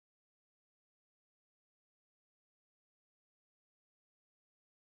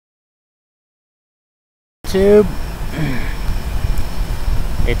YouTube?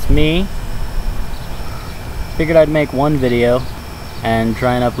 It's me. Figured I'd make one video and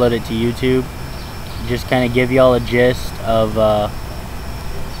try and upload it to YouTube. Just kind of give y'all a gist of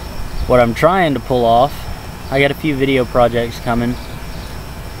what I'm trying to pull off. I got a few video projects coming,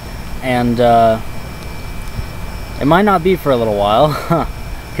 and it might not be for a little while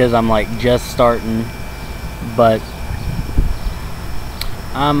because I'm like just starting, but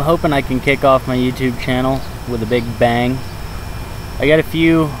I'm hoping I can kick off my YouTube channel with a big bang. I got a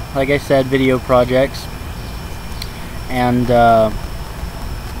few, like I said, video projects, and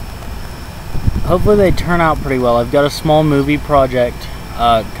hopefully they turn out pretty well. I've got a small movie project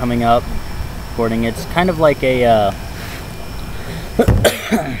coming up, recording. It's kind of like a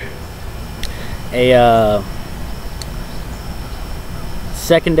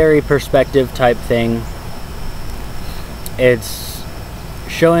secondary perspective type thing. It's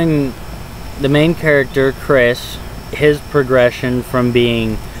showing the main character, Chris, his progression from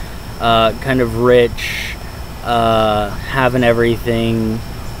being kind of rich, having everything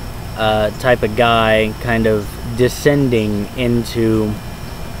type of guy, kind of descending into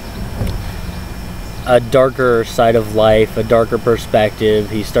a darker side of life, a darker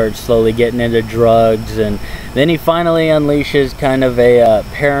perspective. He starts slowly getting into drugs, and then he finally unleashes kind of a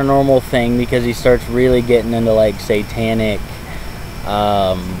paranormal thing, because he starts really getting into like satanic,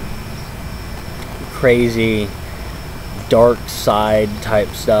 crazy, dark side type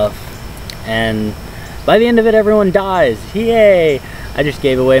stuff. And by the end of it, everyone dies. Yay! I just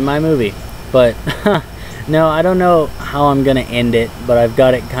gave away my movie. But no, I don't know how I'm gonna end it, but I've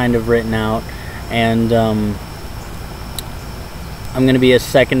got it kind of written out. And I'm going to be a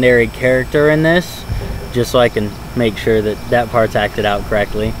secondary character in this, just so I can make sure that that part's acted out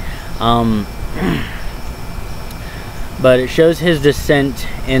correctly. But it shows his descent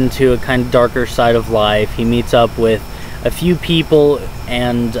into a kind of darker side of life. He meets up with a few people,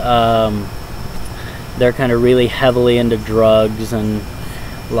 and they're kind of really heavily into drugs and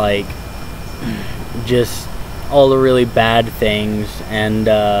like just all the really bad things.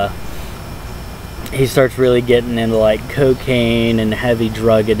 And he starts really getting into like cocaine and heavy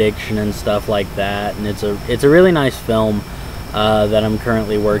drug addiction and stuff like that. And it's a really nice film that I'm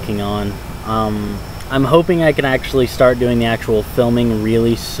currently working on. I'm hoping I can actually start doing the actual filming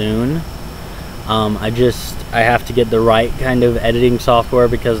really soon. I have to get the right kind of editing software,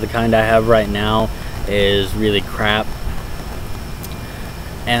 because the kind I have right now is really crap.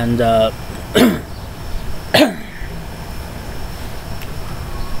 And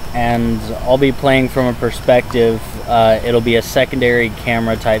and I'll be playing from a perspective, it'll be a secondary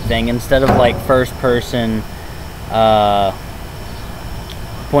camera type thing. Instead of like first person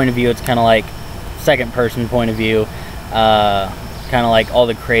point of view, it's kind of like second person point of view. Kind of like all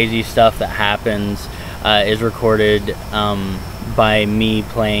the crazy stuff that happens is recorded by me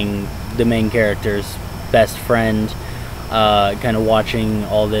playing the main character's best friend, kind of watching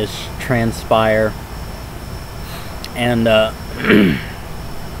all this transpire. And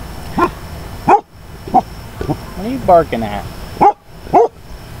what are you barking at?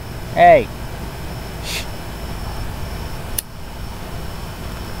 Hey.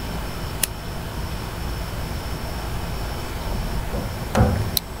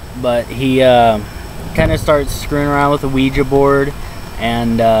 But he kind of starts screwing around with a Ouija board,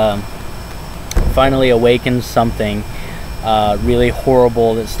 and finally awakens something really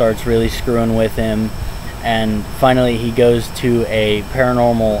horrible that starts really screwing with him. And finally he goes to a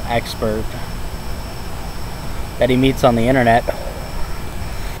paranormal expert that he meets on the internet,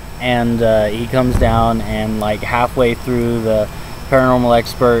 and he comes down, and like halfway through, the paranormal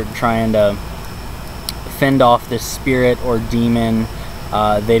expert trying to fend off this spirit or demon,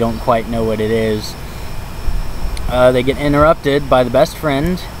 they don't quite know what it is. They get interrupted by the best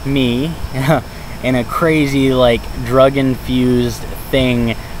friend, me, in a crazy like drug infused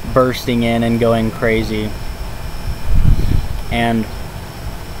thing, bursting in and going crazy. And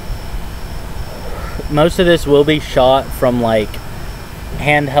most of this will be shot from like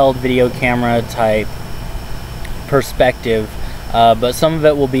handheld video camera type perspective, but some of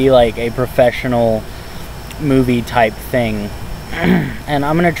it will be like a professional movie type thing. And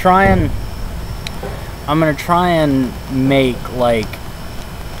I'm gonna try and make like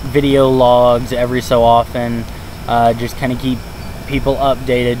video logs every so often, just kind of keep people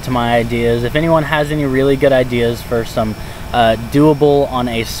updated to my ideas. If anyone has any really good ideas for some doable on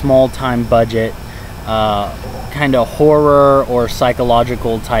a small time budget kind of horror or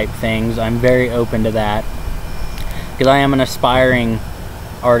psychological type things, I'm very open to that, because I am an aspiring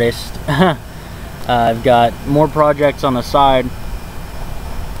artist. I've got more projects on the side.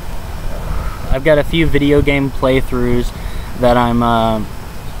 I've got a few video game playthroughs that I'm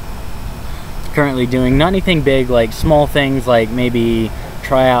currently doing. Not anything big, like small things like maybe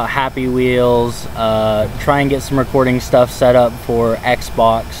try out Happy Wheels, try and get some recording stuff set up for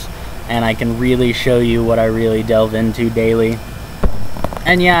Xbox, and I can really show you what I really delve into daily.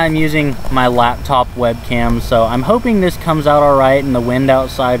 And yeah, I'm using my laptop webcam, so I'm hoping this comes out alright and the wind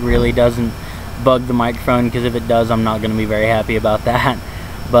outside really doesn't bug the microphone, because if it does, I'm not going to be very happy about that.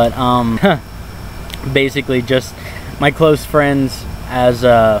 But basically just my close friends as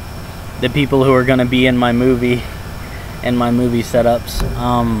the people who are going to be in my movie setups.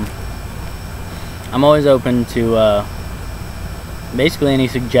 I'm always open to basically any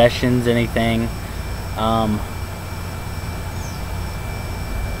suggestions, anything.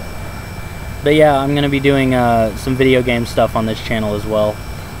 But yeah, I'm going to be doing some video game stuff on this channel as well.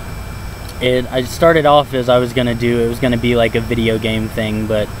 I started off as it was going to be like a video game thing,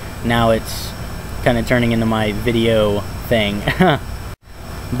 but now it's kind of turning into my video thing.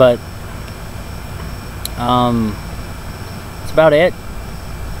 But that's about it.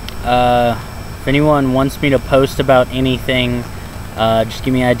 If anyone wants me to post about anything, just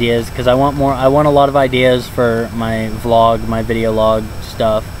give me ideas, because I want a lot of ideas for my vlog, my video log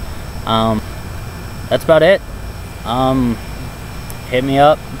stuff. That's about it. Hit me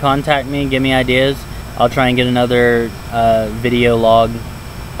up, contact me, give me ideas. I'll try and get another video log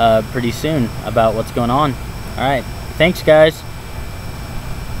pretty soon about what's going on. Alright, thanks guys.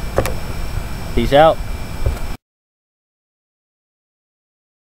 Peace out.